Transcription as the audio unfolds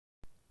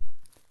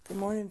Good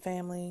morning,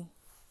 family.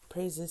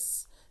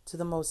 Praises to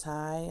the Most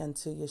High,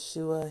 unto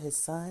Yahshua, his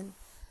Son,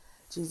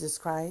 Jesus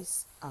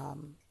Christ,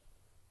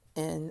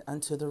 and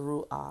unto the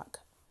Ruach.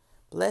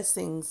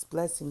 Blessings,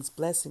 blessings,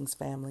 blessings,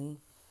 family.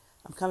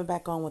 I'm coming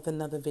back on with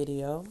another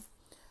video.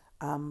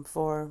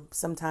 For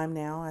some time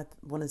now, I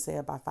want to say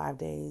about 5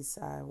 days,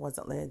 I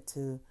wasn't led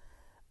to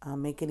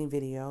make any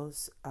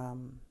videos.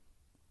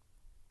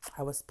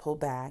 I was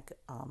pulled back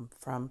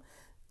from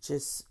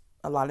just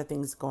a lot of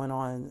things going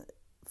on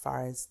as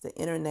far as the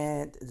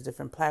internet, the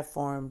different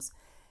platforms,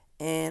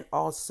 and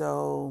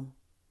also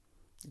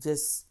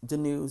just the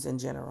news in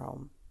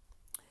general.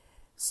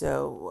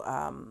 So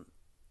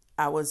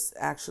I was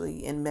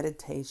actually in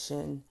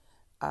meditation,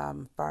 as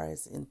far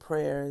as in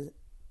prayer,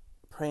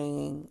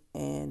 praying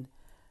and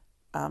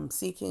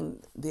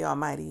seeking the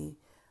Almighty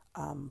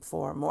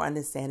for more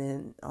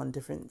understanding on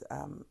different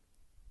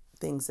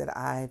things that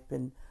I've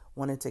been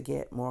wanting to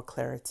get more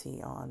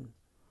clarity on.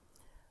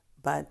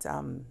 But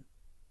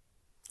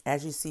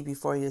as you see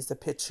before you is the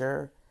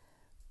picture,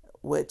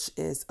 which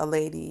is a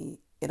lady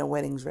in a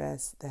wedding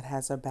dress that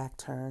has her back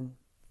turned.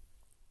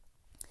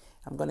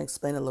 I'm going to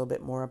explain a little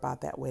bit more about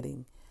that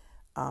wedding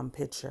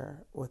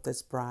picture with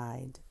this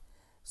bride.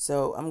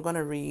 So I'm going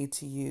to read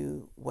to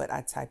you what I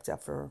typed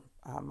up for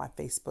my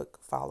Facebook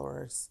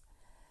followers,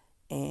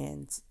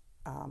 and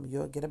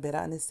you'll get a better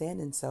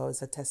understanding. So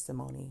it's a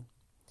testimony.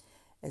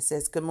 It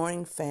says, "Good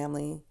morning,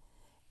 family,"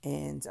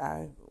 and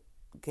I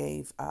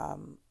gave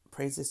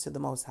praises to the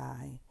Most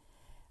High,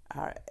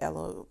 our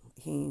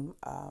Elohim,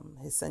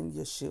 his Son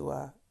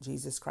Yahshua,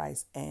 Jesus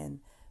Christ, and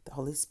the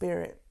Holy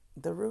Spirit,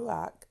 the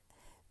Ruach.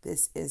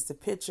 This is the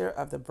picture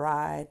of the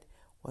bride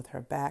with her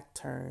back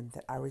turned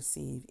that I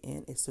received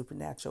in a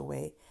supernatural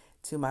way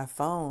to my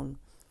phone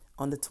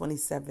on the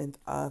 27th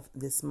of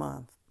this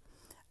month.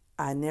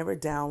 I never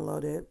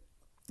downloaded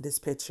this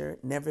picture,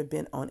 never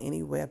been on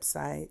any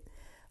website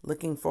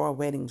looking for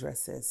wedding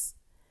dresses.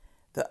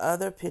 The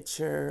other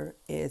picture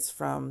is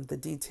from the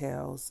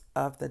details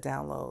of the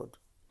download.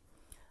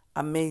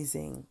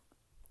 Amazing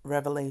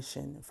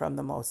revelation from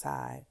the Most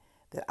High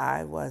that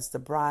I was the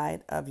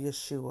bride of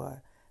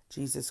Yahshua,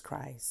 Jesus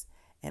Christ,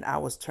 and I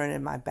was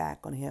turning my back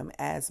on him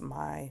as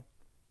my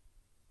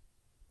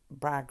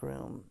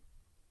bridegroom.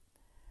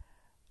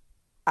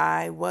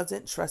 I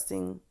wasn't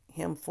trusting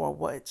him for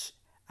which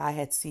I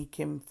had seek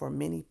him for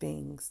many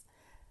things,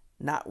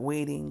 not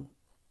waiting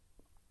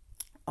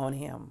on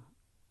him.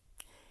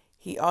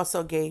 He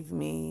also gave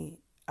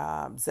me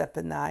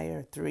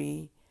Zephaniah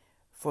 3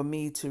 for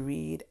me to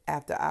read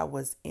after I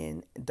was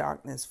in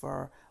darkness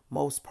for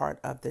most part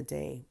of the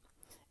day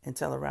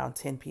until around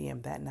 10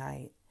 p.m. that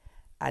night.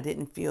 I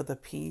didn't feel the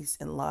peace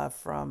and love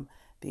from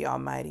the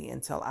Almighty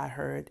until I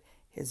heard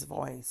his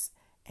voice,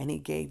 and he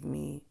gave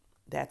me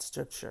that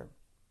scripture.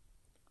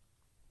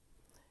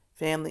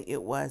 Family,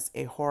 it was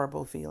a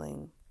horrible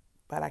feeling,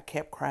 but I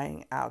kept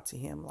crying out to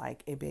him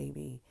like a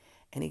baby,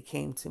 and he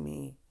came to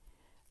me.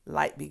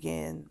 Light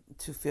began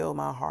to fill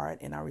my heart,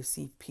 and I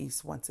received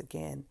peace once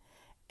again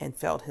and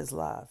felt his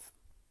love.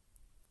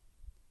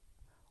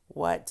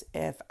 What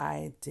if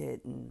I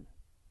didn't?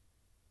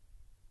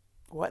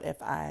 What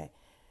if I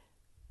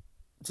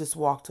just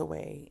walked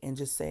away and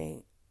just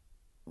say,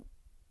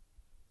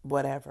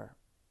 whatever?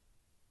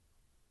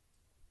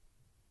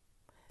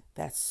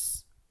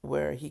 That's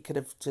where he could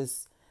have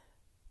just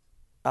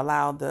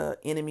allowed the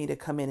enemy to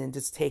come in and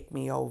just take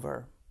me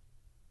over.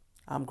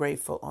 I'm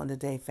grateful on the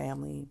day,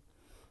 family.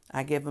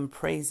 I give him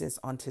praises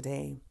on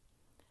today.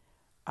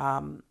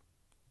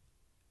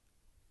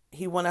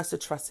 He wants us to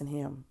trust in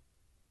him.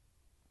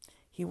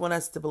 He wants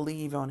us to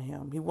believe on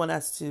him. He wants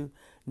us to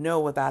know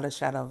without a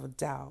shadow of a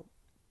doubt.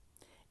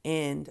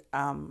 And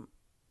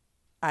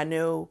I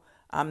know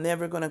I'm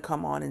never going to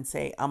come on and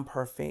say I'm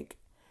perfect,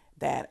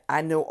 that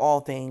I know all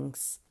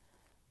things.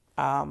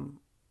 And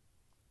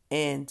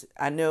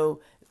I know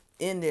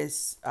in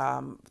this,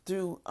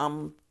 through,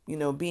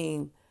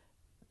 being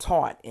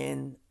taught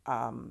and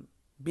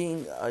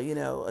being,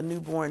 a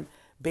newborn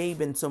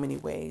babe in so many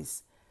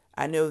ways,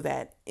 I know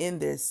that in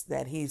this,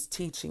 that he's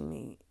teaching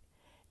me.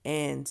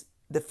 And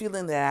the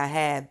feeling that I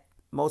had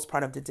most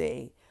part of the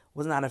day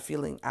was not a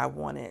feeling I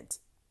wanted,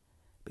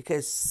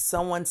 because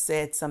someone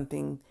said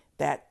something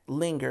that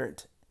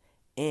lingered.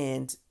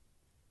 And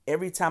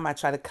every time I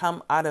try to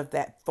come out of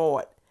that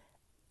thought,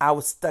 I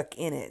was stuck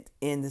in it,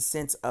 in the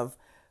sense of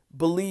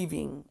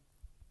believing,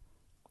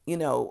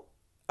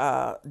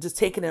 just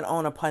taking it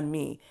on upon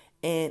me.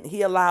 And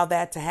he allowed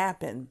that to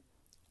happen.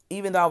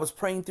 Even though I was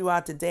praying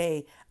throughout the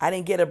day, I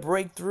didn't get a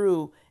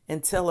breakthrough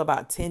until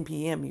about 10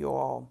 p.m., you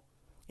all.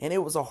 And it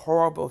was a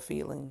horrible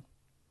feeling.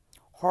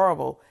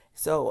 Horrible.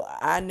 So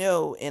I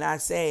know, and I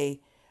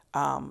say,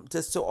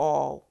 just to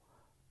all,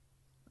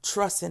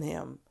 trust in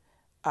him.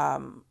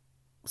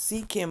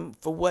 Seek him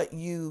for what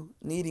you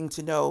needing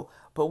to know,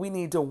 but we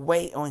need to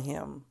wait on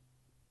him.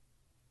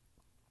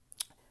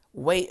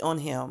 Wait on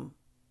him.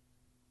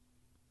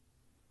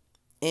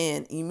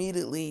 And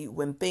immediately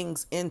when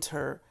things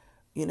enter,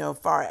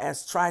 far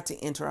as try to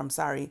enter,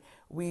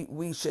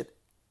 we should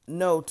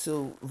know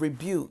to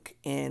rebuke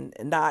and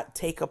not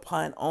take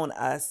upon on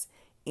us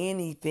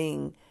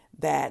anything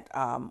that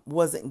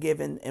wasn't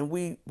given. And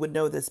we would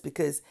know this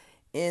because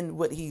in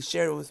what he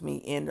shared with me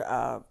in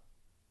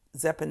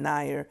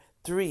Zephaniah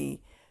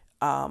 3,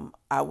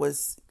 I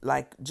was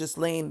like just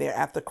laying there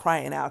after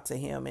crying out to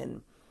him.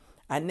 And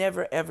I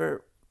never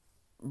ever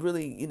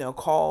really,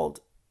 called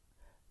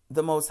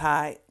the Most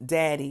High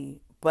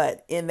Daddy.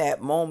 But in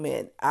that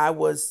moment, I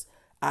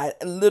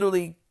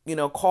literally,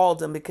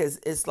 called him, because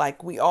it's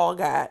like we all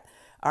got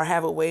or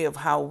have a way of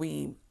how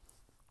we,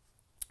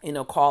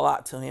 call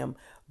out to him.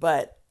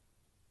 But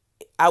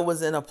I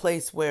was in a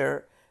place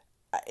where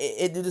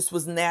it just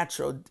was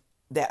natural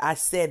that I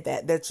said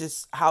that. That's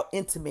just how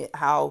intimate,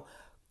 how,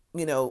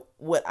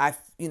 what I,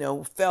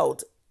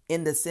 felt,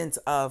 in the sense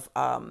of,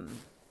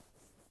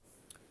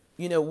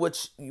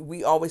 which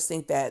we always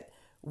think that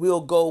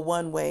we'll go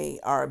one way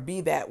or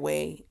be that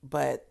way.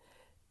 But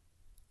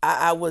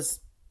I was,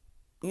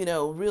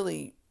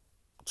 really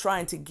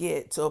trying to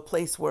get to a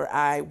place where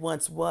I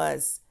once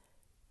was,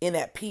 in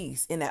that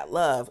peace, in that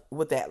love,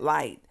 with that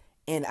light.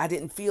 And I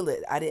didn't feel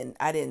it. I didn't,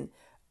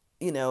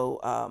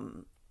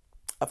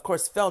 of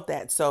course, felt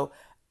that. So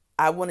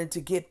I wanted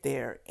to get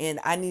there, and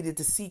I needed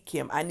to seek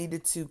him. I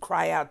needed to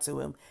cry out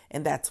to him.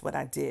 And that's what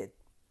I did.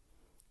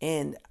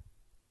 And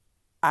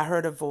I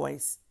heard a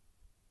voice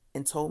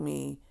and told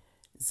me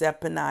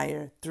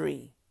Zephaniah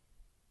 3.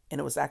 And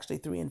it was actually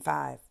 3 and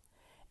 5.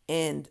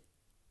 And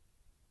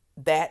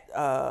that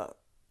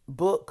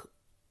book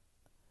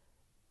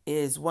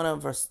is one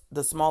of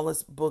the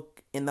smallest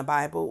book in the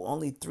Bible,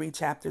 only 3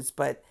 chapters.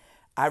 But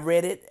I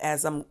read it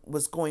as I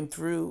was going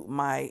through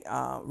my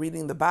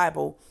reading the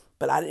Bible,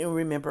 but I didn't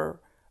remember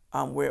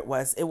where it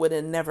was. It would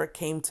have never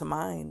came to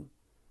mind.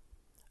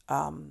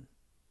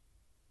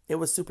 It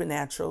was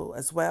supernatural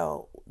as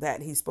well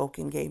that he spoke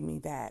and gave me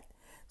that.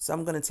 So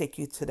I'm going to take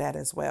you to that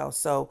as well.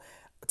 So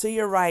to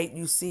your right,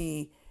 you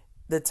see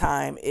the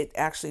time. It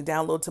actually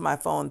downloaded to my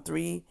phone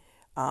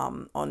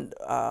on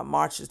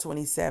March the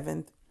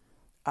 27th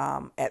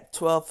at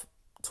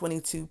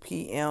 12:22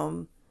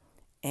 p.m.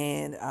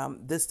 And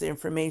this is the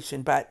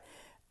information. But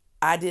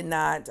I did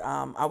not,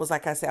 I was,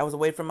 like I said, I was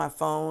away from my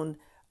phone.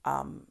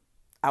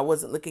 I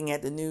wasn't looking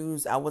at the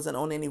news. I wasn't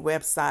on any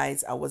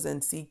websites. I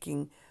wasn't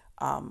seeking,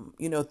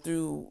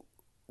 through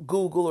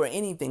Google or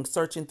anything,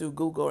 searching through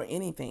Google or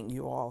anything,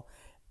 you all.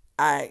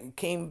 I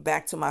came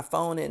back to my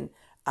phone and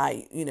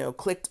I,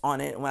 clicked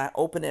on it. And when I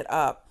opened it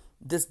up,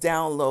 this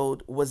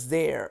download was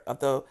there of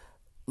the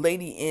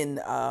lady in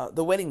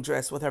the wedding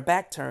dress with her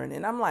back turned.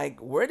 And I'm like,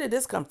 where did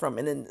this come from?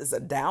 And then it's a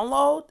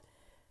download.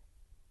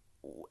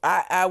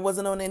 I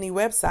wasn't on any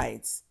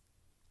websites.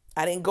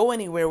 I didn't go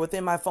anywhere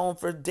within my phone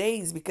for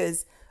days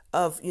because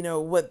of,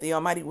 what the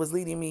Almighty was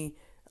leading me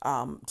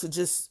to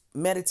just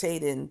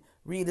meditate and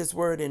read his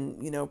word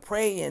and,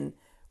 pray and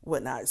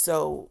whatnot.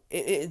 So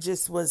it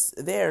just was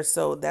there.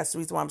 So that's the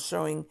reason why I'm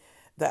showing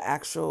the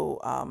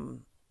actual,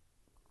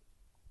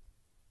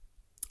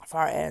 as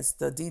far as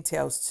the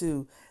details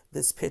to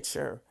this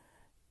picture.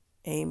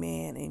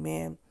 Amen.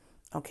 Amen.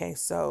 Okay.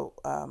 So,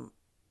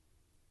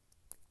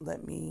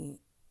 let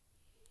me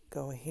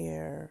go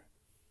here.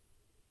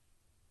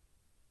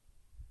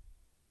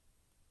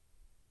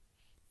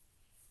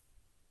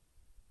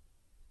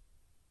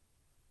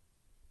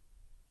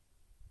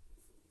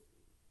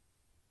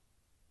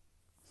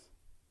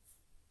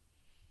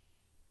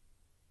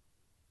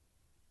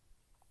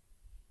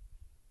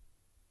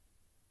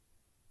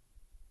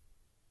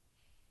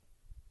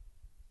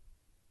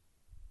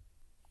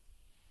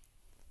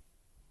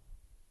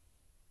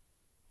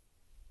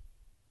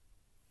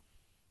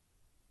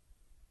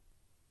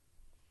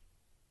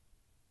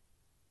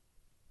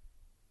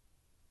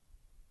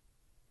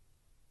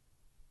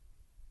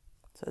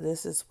 So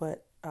this is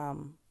what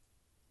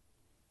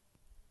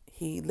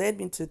he led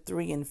me to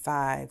 3 and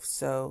 5.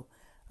 So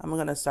I'm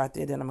going to start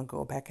there. Then I'm going to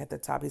go back at the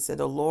top. He said,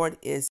 the Lord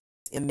is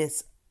in the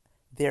midst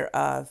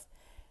thereof.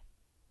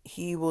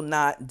 He will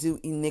not do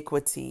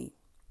iniquity.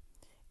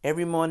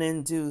 Every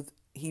morning doth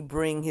he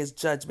bring his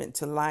judgment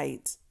to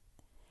light.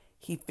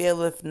 He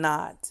faileth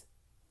not,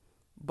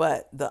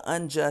 but the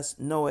unjust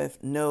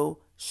knoweth no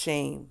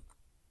shame.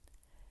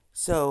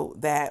 So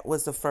that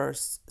was the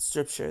first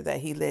scripture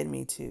that he led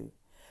me to.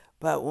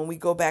 But when we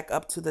go back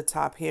up to the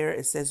top here,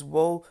 it says,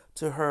 woe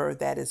to her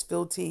that is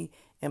filthy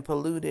and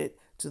polluted,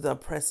 to the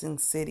oppressing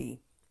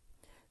city.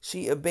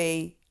 She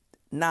obeyed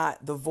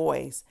not the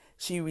voice.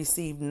 She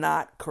received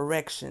not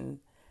correction.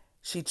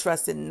 She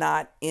trusted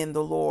not in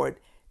the Lord.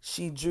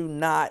 She drew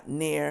not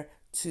near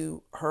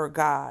to her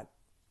God.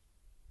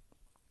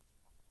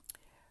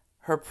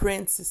 Her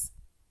princes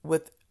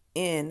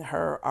within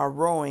her are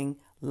roaring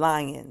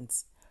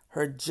lions.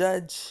 Her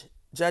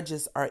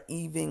judges are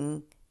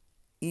evening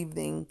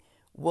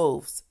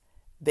wolves.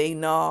 They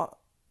gnaw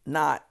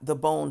not the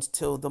bones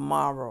till the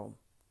morrow.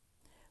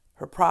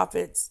 Her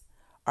prophets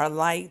are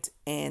light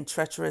and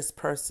treacherous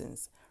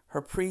persons.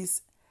 Her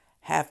priests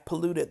have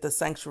polluted the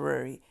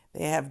sanctuary.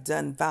 They have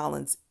done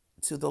violence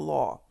to the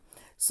law.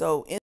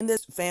 So in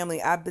this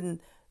family, I've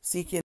been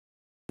seeking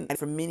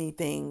for many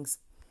things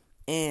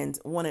and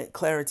wanted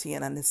clarity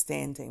and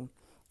understanding.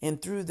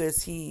 And through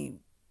this, he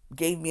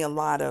gave me a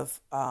lot of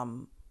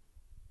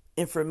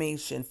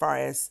information, far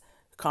as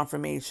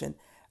confirmation,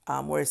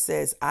 where it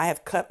says, I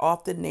have cut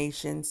off the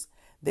nations,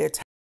 their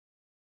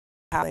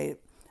time.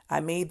 I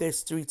made their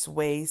streets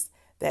waste,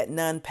 that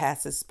none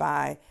passes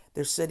by.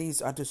 Their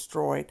cities are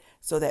destroyed,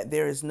 so that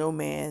there is no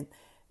man,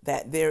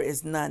 that there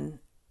is none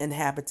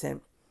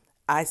inhabitant.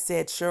 I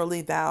said,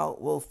 surely thou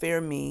wilt fear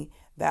me,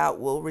 thou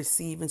wilt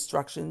receive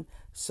instruction,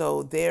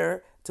 so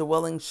their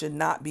dwelling should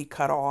not be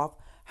cut off.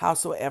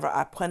 Howsoever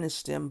I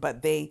punished them,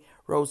 but they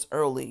rose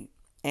early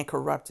and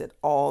corrupted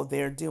all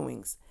their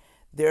doings.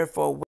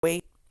 Therefore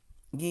wait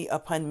ye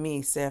upon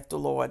me, saith the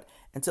Lord,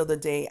 until the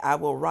day I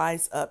will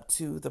rise up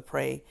to the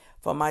prey.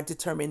 For my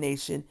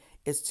determination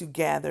is to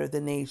gather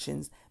the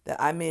nations,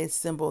 that I may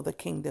assemble the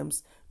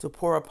kingdoms, to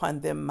pour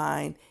upon them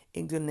mine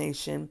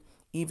indignation,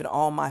 even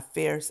all my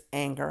fierce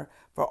anger.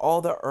 For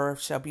all the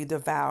earth shall be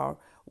devoured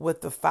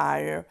with the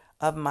fire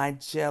of my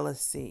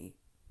jealousy.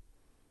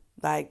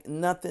 Like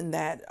nothing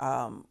that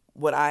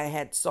what I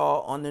had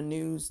saw on the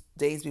news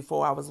days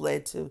before I was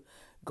led to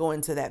go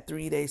into that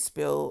 3-day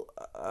spill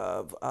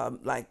of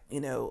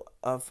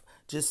of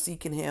just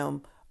seeking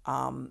him,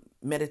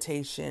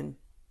 meditation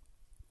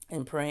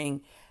and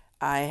praying.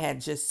 I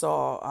had just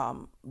saw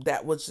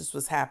that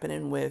was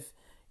happening with,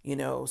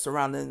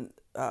 surrounding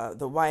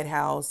the White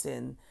House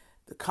and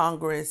the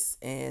Congress,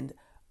 and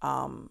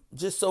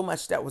just so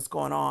much that was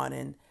going on.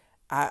 And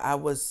I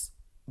was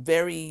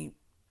very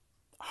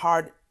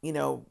hard,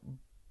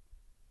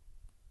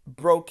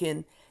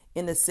 broken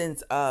in the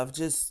sense of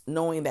just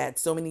knowing that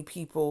so many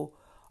people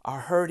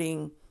are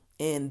hurting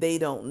and they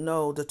don't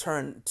know to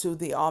turn to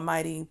the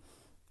Almighty.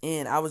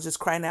 And I was just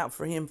crying out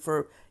for him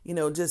for,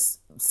 just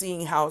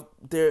seeing how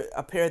there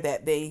appear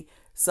that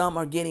some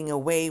are getting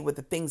away with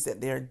the things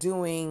that they're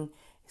doing.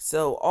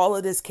 So all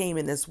of this came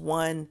in this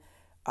one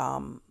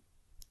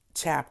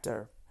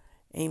chapter.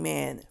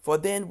 Amen. For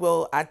then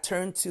will I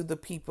turn to the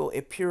people a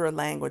purer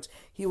language.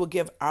 He will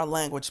give our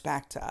language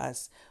back to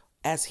us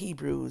as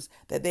Hebrews,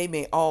 that they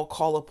may all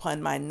call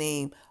upon my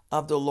name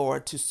of the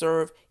Lord, to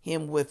serve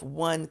him with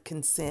one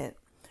consent.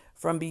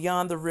 From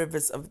beyond the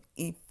rivers of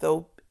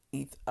Ethiopia,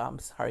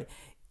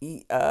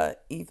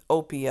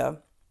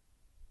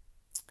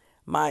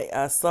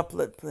 my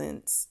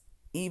supplicants,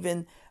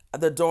 even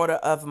the daughter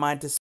of my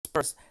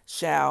dispersed,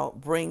 shall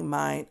bring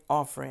mine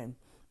offering.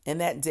 In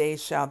that day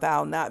shalt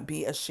thou not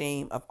be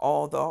ashamed of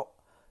all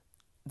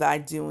thy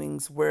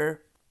doings wherein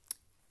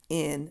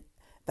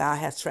thou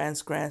hast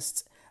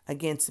transgressed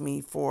against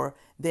me, for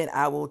then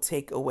I will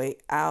take away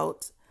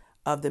out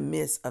of the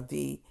midst of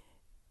thee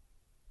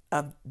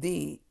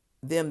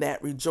them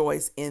that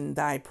rejoice in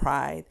thy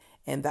pride,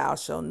 and thou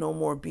shalt no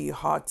more be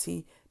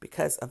haughty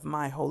because of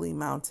my holy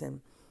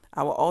mountain.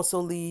 I will also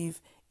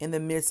leave in the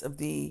midst of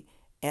thee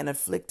an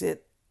afflicted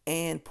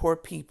and poor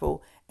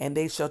people, and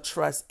they shall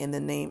trust in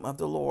the name of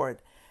the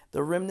Lord.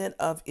 The remnant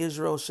of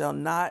Israel shall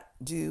not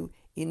do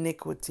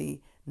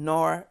iniquity,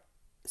 nor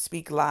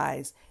speak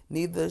lies,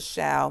 neither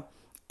shall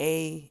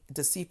a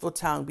deceitful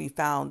tongue be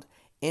found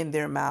in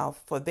their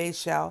mouth, for they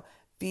shall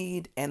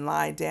feed and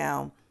lie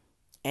down,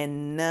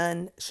 and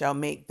none shall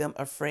make them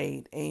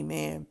afraid.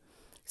 Amen.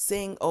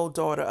 Sing, O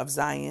daughter of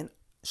Zion,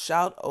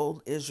 shout,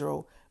 O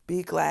Israel,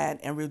 be glad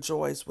and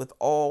rejoice with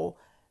all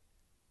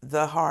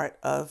the heart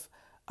of,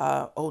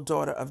 O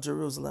daughter of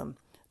Jerusalem.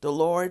 The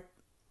Lord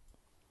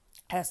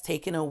has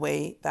taken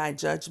away thy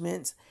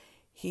judgments.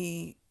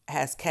 He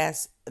has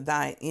cast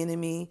thy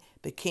enemy,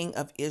 the King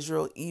of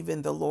Israel,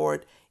 even the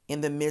Lord, in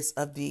the midst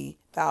of thee.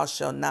 Thou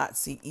shalt not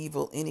see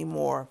evil any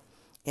more.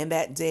 In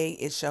that day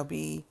it shall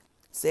be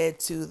said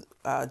to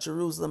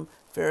Jerusalem,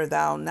 fear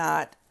thou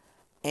not,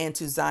 and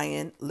to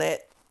Zion,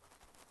 let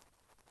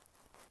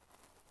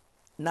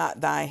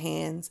not thy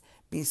hands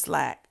be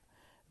slack.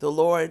 The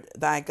Lord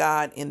thy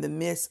God in the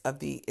midst of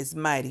thee is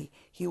mighty.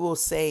 He will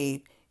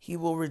save. He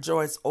will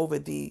rejoice over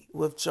thee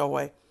with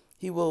joy.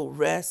 He will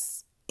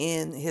rest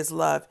in his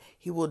love.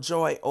 He will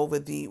joy over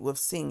thee with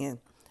singing.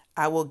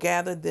 I will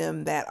gather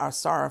them that are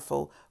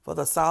sorrowful for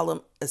the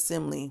solemn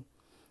assembly,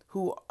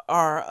 who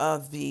are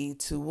of thee,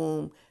 to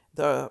whom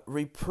the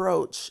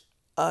reproach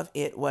of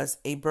it was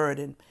a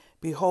burden.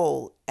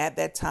 Behold, at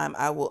that time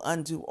I will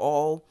undo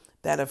all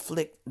that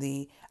afflict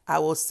thee. I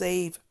will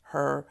save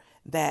her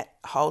that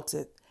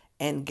halted,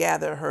 and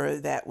gather her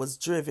that was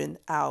driven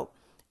out.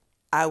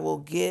 I will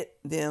get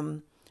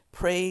them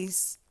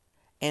praise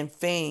and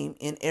fame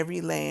in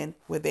every land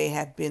where they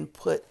have been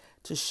put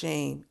to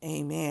shame.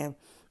 Amen.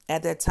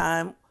 At that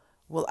time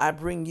will I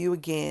bring you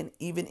again,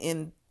 even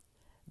in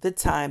the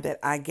time that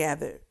I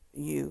gather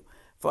you.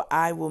 For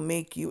I will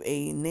make you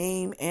a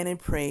name and a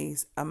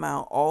praise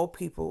among all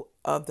people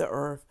of the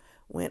earth,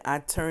 when I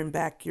turn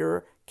back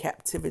your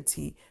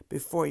captivity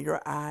before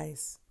your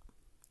eyes,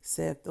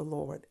 saith the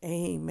Lord.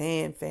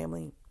 Amen,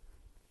 family.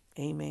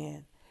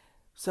 Amen.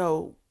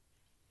 So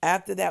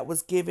after that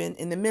was given,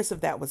 in the midst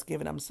of that was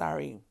given,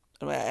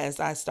 as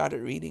I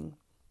started reading,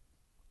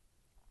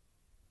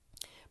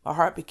 My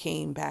heart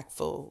became back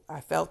full.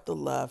 I felt the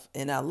love,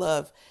 and I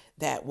love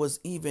that was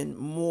even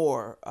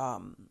more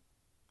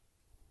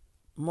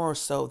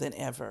so than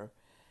ever.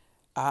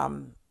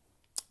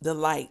 The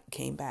light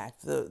came back.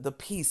 The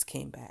peace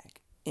came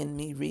back in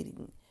me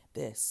reading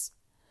this.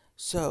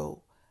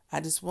 So I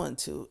just want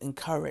to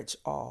encourage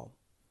all.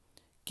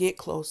 Get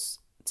close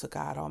to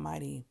God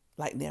Almighty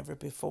like never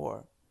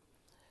before.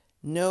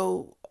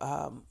 Know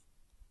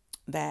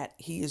that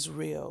He is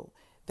real,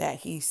 that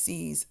He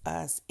sees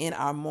us in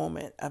our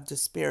moment of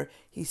despair.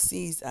 He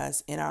sees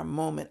us in our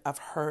moment of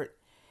hurt.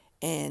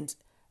 And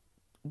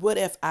what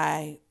if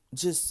I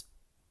just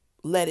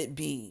let it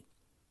be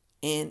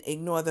and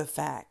ignore the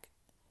fact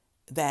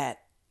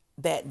that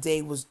that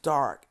day was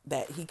dark,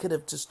 that He could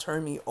have just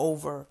turned me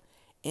over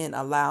and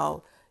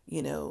allowed,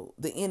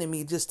 the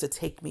enemy just to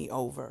take me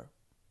over.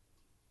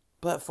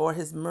 But for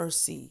His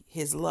mercy,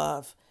 His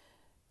love,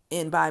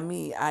 and by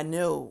me, I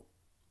know,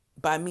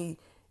 by me,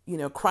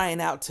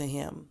 crying out to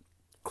Him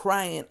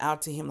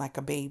like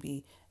a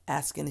baby,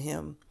 asking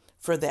Him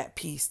for that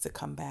peace to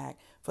come back,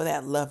 for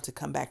that love to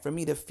come back, for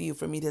me to feel,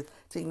 for me to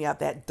take me out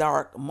that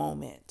dark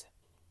moment.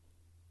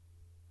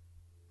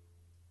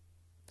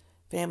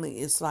 Family,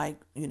 it's like,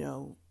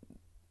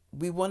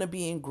 we want to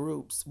be in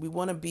groups. We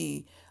want to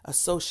be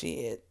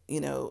associated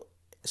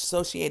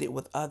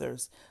with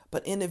others.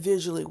 But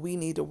individually, we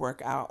need to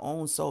work our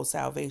own soul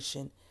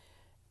salvation.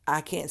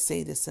 I can't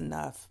say this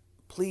enough.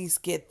 Please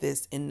get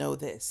this and know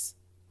this.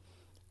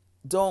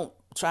 Don't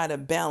try to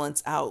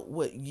balance out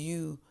what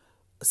you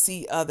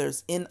see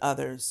others in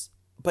others,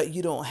 but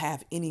you don't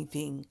have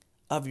anything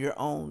of your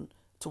own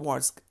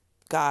towards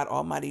God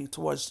Almighty,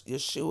 towards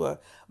Yahshua,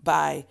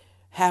 by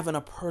having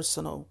a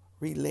personal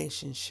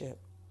relationship.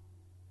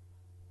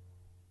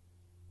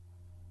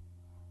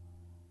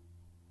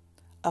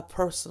 A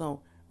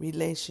personal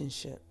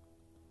relationship.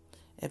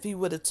 If He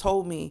would have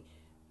told me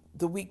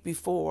the week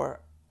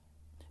before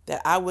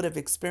that I would have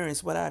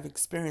experienced what I've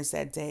experienced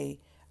that day,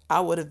 I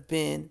would have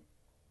been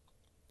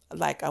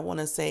like, I want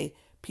to say,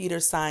 Peter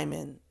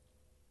Simon,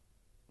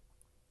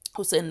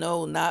 who said,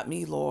 "No, not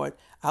me, Lord.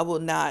 I will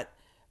not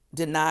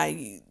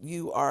deny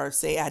you or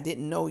say I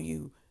didn't know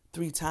you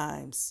 3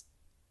 times."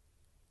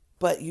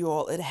 But you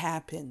all, it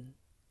happened.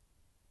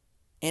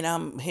 And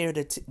I'm here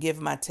to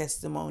give my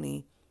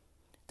testimony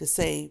to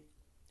say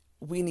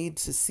we need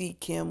to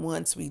seek Him.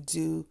 Once we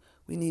do,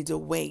 we need to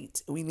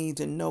wait. We need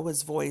to know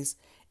His voice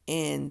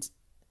and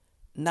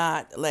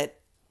not let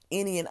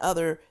any and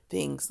other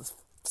things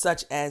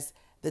such as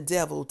the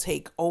devil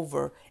take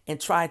over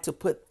and try to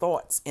put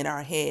thoughts in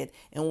our head.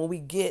 And when we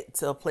get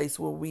to a place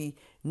where we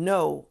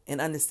know and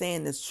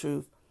understand this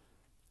truth,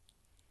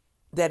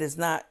 that is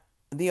not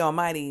the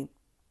Almighty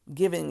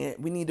giving it,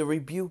 we need to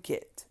rebuke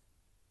it.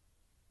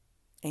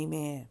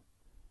 Amen.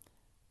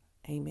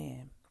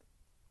 Amen.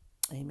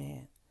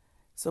 Amen.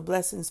 So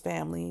blessings,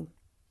 family.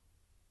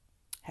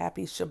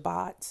 Happy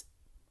Shabbat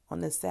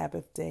on the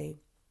Sabbath day.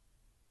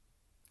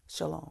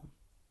 Shalom.